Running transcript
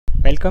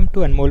Welcome to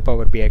Anmol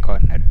Power BI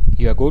Corner,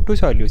 your go-to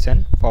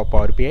solution for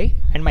Power BI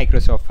and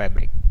Microsoft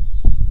Fabric.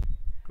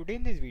 Today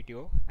in this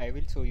video, I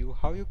will show you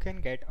how you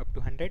can get up to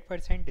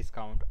 100%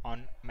 discount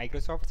on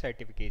Microsoft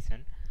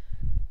certification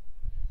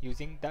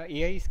using the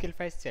AI Skill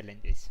Fest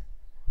challenges.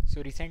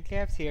 So recently I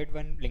have shared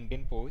one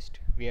LinkedIn post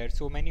where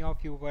so many of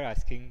you were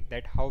asking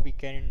that how we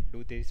can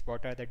do this,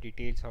 what are the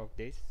details of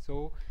this.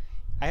 So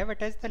I have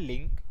attached the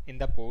link in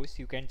the post,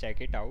 you can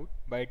check it out,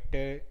 but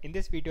in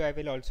this video I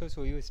will also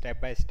show you step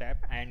by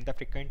step and the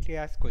frequently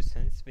asked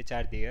questions which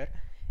are there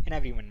in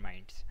everyone's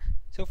minds.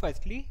 So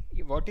firstly,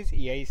 what is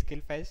AI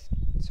Skill Fest?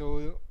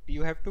 So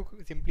you have to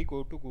simply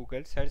go to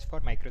Google, search for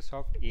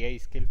Microsoft AI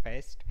Skill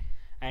Fest,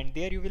 and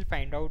there you will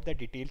find out the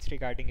details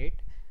regarding it.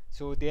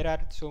 So there are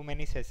so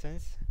many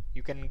sessions,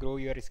 you can grow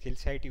your skill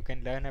set, you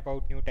can learn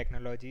about new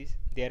technologies.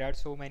 There are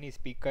so many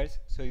speakers,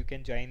 so you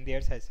can join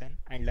their session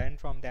and learn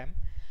from them.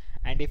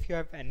 And if you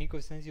have any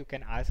questions, you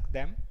can ask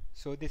them.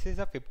 So this is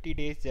a 50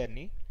 days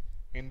journey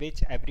in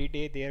which every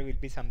day there will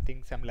be some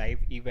live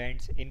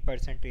events,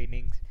 in-person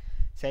trainings,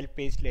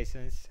 self-paced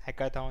lessons,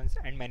 hackathons,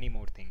 and many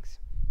more things.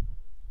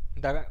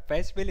 The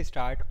fest will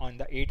start on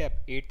the 8th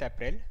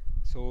April.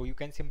 So you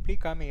can simply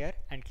come here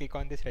and click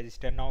on this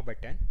register now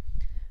button.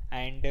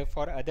 And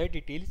for other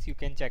details, you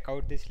can check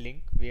out this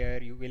link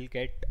where you will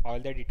get all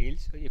the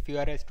details. So if you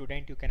are a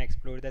student, you can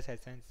explore the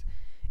sessions.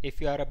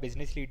 If you are a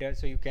business leader,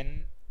 so you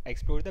can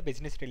explore the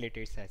business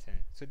related session.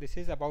 So this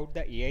is about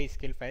the AI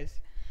Skill Fest.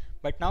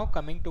 But now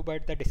coming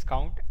toward the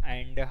discount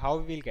and how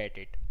we will get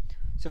it.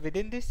 So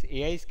within this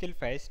AI Skill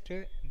Fest,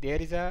 there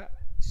is a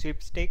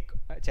sweepstake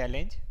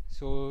challenge.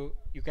 So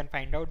you can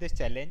find out this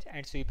challenge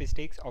and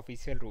sweepstakes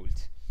official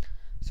rules.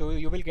 So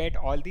you will get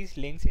all these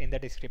links in the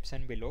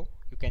description below.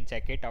 You can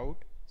check it out.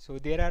 So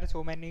there are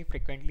so many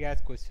frequently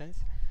asked questions.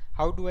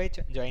 How do I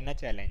join a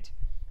challenge?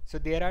 So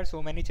there are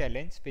so many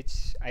challenges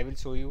which I will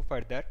show you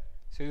further.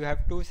 So you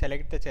have to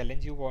select the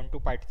challenge you want to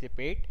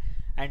participate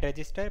and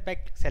register by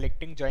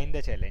selecting join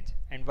the challenge.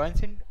 And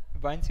once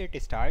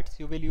it starts,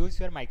 you will use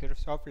your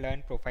Microsoft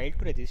Learn profile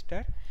to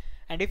register.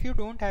 And if you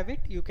don't have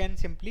it, you can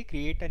simply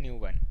create a new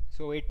one.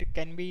 So it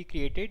can be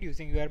created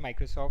using your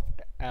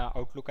Microsoft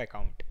Outlook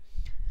account.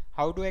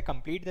 How do I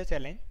complete the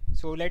challenge?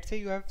 So let's say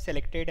you have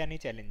selected any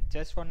challenge.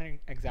 Just for an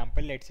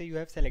example, let's say you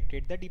have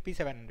selected the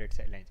DP-700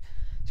 challenge.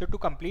 So to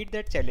complete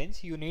that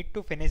challenge, you need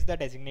to finish the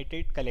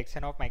designated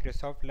collection of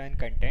Microsoft Learn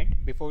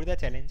content before the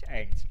challenge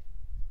ends.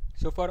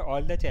 So for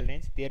all the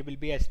challenge, there will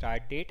be a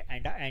start date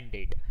and an end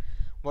date.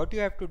 What you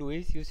have to do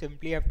is you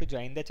simply have to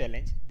join the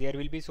challenge. There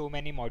will be so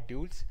many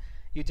modules.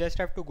 You just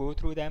have to go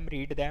through them,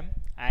 read them,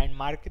 and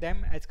mark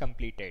them as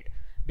completed.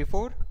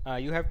 Before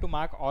you have to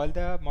mark all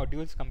the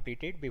modules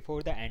completed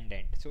before the end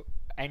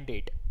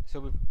date.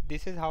 So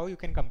this is how you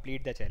can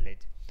complete the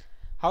challenge.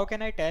 How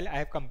can I tell I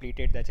have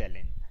completed the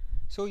challenge?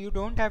 So you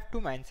don't have to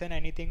mention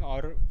anything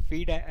or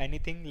feed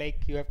anything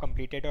like you have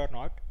completed or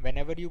not.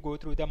 Whenever you go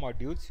through the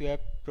modules, your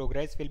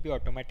progress will be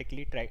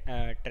automatically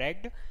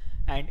tracked,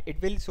 and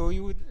it will show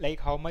you like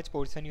how much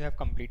portion you have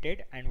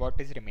completed and what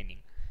is remaining.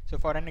 So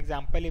for an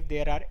example, if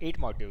there are 8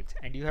 modules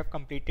and you have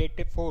completed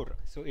 4,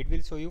 so it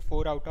will show you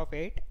 4 out of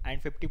 8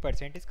 and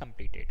 50% is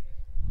completed.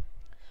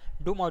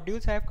 Do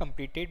modules I have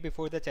completed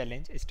before the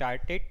challenge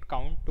started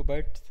count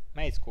towards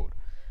my score?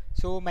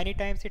 So many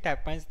times it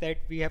happens that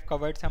we have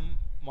covered some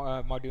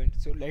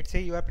modules. So let's say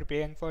you are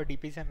preparing for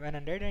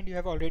DP-700 and you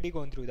have already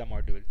gone through the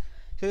module.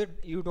 So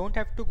you don't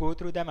have to go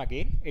through them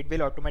again. It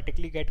will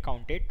automatically get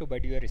counted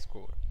toward your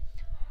score.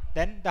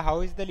 Then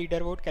how is the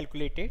leaderboard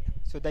calculated?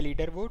 So the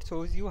leaderboard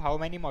shows you how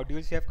many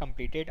modules you have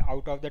completed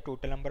out of the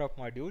total number of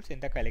modules in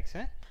the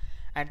collection,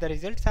 and the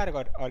results are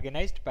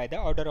organized by the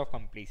order of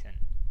completion.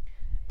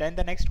 Then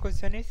the next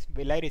question is,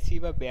 will I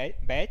receive a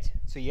badge?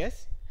 So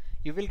yes,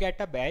 you will get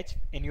a badge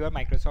in your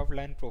Microsoft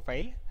Learn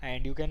profile,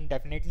 and you can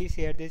definitely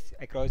share this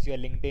across your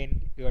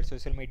LinkedIn, your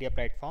social media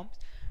platforms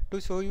to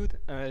show you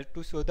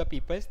to show the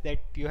people that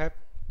you have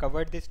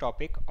covered this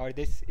topic or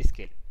this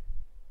skill.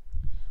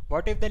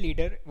 What if the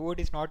leaderboard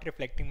is not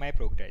reflecting my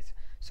progress?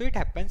 So it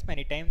happens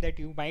many times that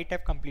you might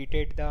have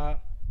completed the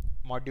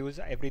modules,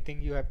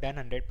 everything you have done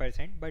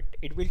 100%, but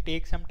it will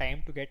take some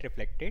time to get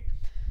reflected.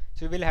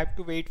 So you will have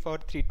to wait for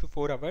 3 to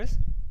 4 hours,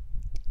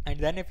 and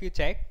then if you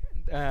check,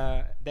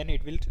 then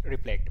it will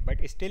reflect. But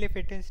still, if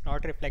it is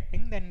not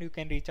reflecting, then you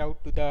can reach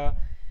out to the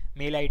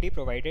mail ID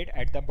provided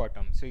at the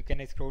bottom. So you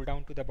can scroll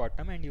down to the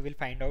bottom and you will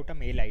find out a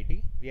mail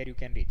ID where you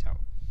can reach out.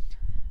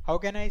 How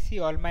can I see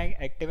all my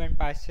active and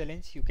past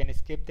challenge? You can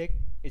skip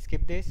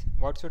this.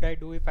 What should I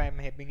do if I am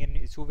having an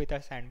issue with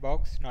a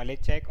sandbox,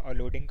 knowledge check, or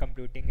loading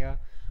computing a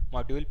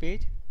module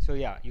page? So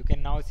yeah, you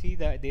can now see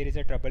that there is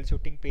a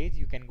troubleshooting page.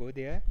 You can go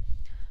there.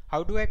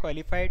 How do I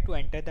qualify to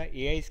enter the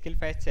AI Skill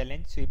Fest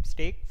Challenge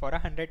sweepstake for a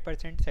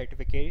 100%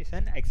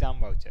 certification exam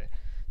voucher?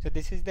 So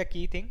this is the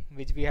key thing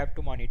which we have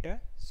to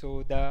monitor.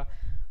 So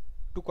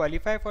to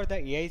qualify for the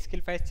AI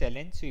Skill Fest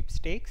Challenge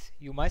sweepstakes,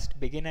 you must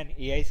begin an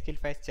AI Skill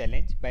Fest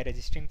Challenge by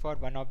registering for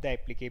one of the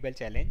applicable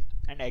challenge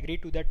and agree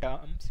to the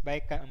terms by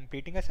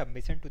completing a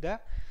submission to the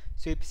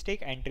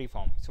sweepstake entry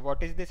form. So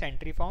what is this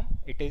entry form?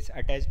 It is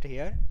attached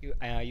here.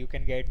 You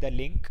can get the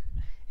link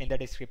in the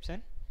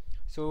description.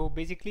 So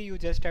basically you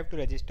just have to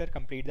register,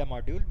 complete the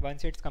module.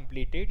 Once it's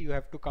completed, you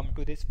have to come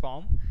to this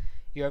form.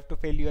 You have to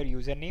fill your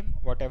username,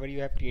 whatever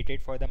you have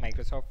created for the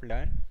Microsoft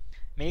Learn.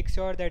 Make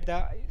sure that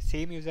the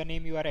same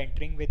username you are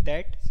entering with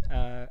that,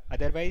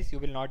 otherwise you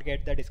will not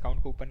get the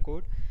discount coupon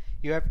code.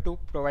 You have to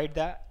provide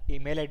the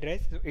email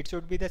address. So it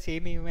should be the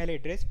same email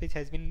address which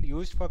has been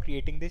used for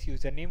creating this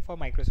username for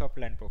Microsoft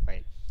Learn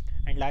profile.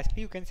 And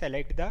lastly, you can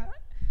select the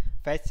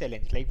fetch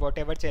challenge, like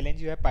whatever challenge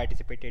you have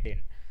participated in.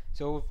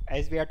 So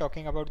as we are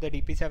talking about the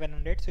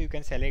DP-700, so you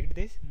can select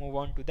this, move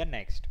on to the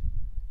next.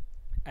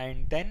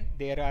 And then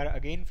there are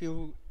again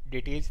few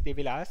details they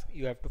will ask,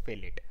 you have to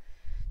fill it.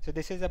 So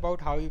this is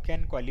about how you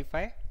can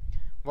qualify.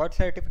 What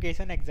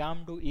certification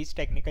exam do each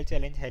technical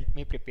challenge help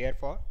me prepare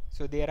for?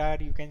 So there are,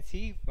 you can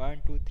see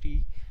 1, 2,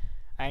 3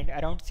 and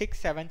around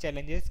 6-7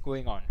 challenges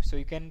going on. So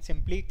you can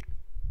simply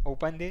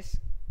open this,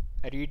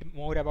 read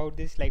more about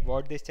this, like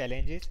what this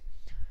challenge is.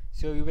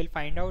 So you will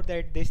find out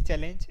that this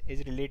challenge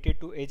is related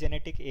to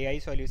agentic AI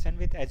solution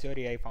with Azure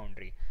AI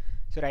Foundry.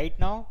 So right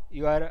now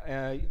you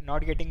are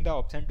not getting the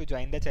option to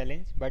join the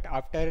challenge, but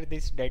after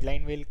this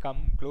deadline will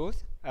come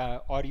close,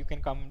 or you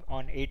can come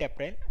on 8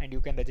 April and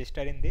you can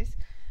register in this,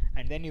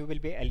 and then you will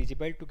be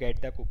eligible to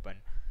get the coupon.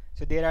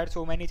 So there are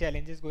so many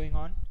challenges going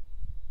on.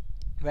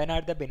 When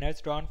are the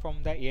winners drawn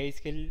from the AI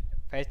skill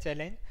fest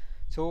challenge?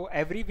 So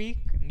every week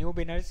new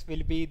winners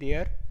will be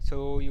there.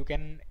 So you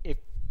can, if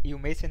you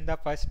miss in the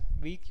first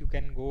week, you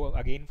can go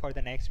again for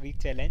the next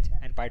week challenge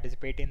and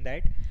participate in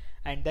that,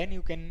 and then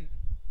you can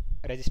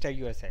register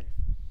yourself.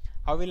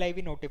 How will I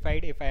be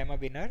notified if I am a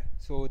winner?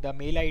 So the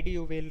mail ID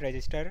you will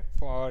register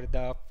for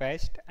the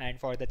fest and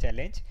for the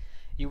challenge,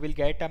 you will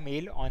get a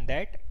mail on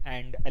that,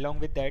 and along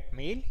with that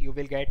mail you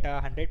will get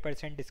a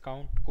 100%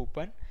 discount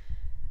coupon,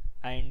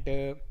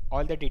 and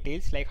all the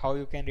details like how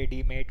you can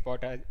redeem it,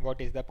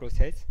 what is the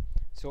process.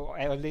 So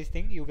all these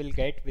things you will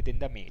get within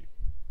the mail.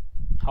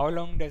 How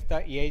long does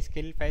the AI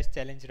skill fest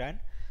challenge run?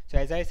 So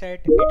as I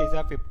said, it is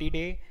a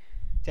 50-day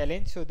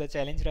challenge. So the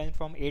challenge runs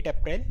from 8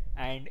 April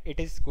and it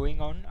is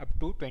going on up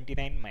to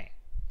 29 May.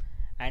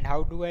 And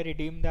how do I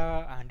redeem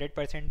the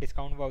 100%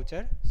 discount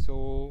voucher?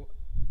 So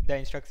the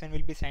instruction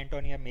will be sent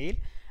on your mail,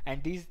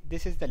 and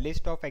this is the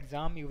list of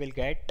exam you will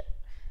get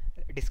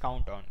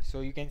discount on.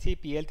 So you can see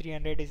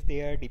PL-300 is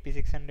there,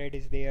 DP-600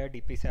 is there,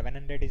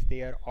 DP-700 is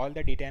there, all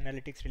the data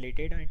analytics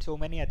related, and so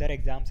many other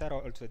exams are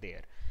also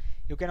there.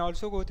 You can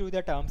also go through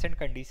the terms and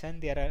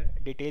conditions. There are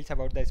details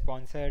about the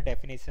sponsor,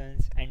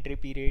 definitions, entry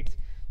periods.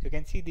 So you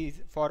can see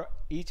these for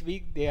each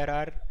week there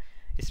are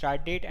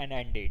start date and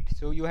end date.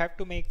 So you have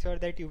to make sure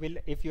that you will,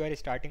 if you are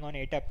starting on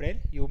 8 April,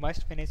 you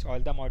must finish all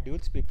the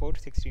modules before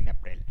 16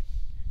 April.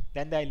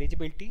 Then the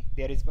eligibility,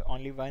 there is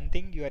only one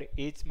thing, your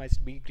age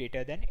must be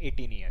greater than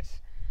 18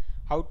 years.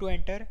 How to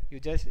enter?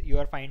 You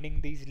are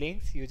finding these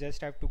links, you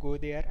just have to go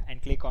there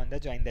and click on the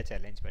join the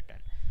challenge button.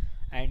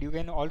 And you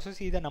can also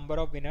see the number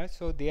of winners.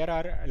 So there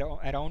are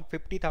around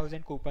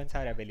 50,000 coupons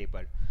are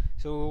available.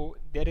 So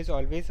there is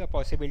always a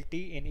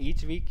possibility in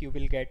each week you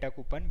will get a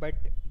coupon, but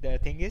the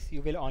thing is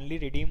you will only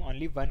redeem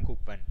only one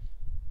coupon.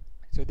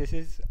 So this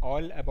is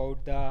all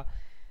about the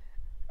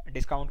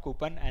discount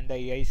coupon and the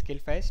AI skill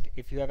fest.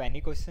 If you have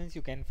any questions,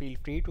 you can feel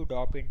free to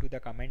drop into the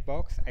comment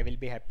box. I will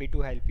be happy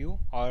to help you,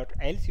 or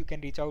else you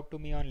can reach out to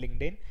me on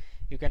LinkedIn.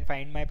 You can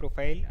find my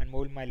profile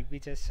Anmol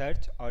Malvi, just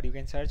search, or you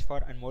can search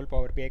for Anmol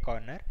Power BI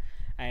Corner,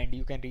 and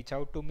you can reach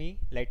out to me.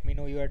 Let me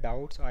know your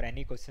doubts or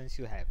any questions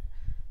you have.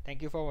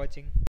 Thank you for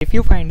watching. If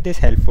you find this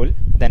helpful,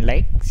 then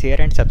like,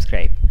 share and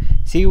subscribe.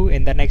 See you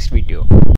in the next video.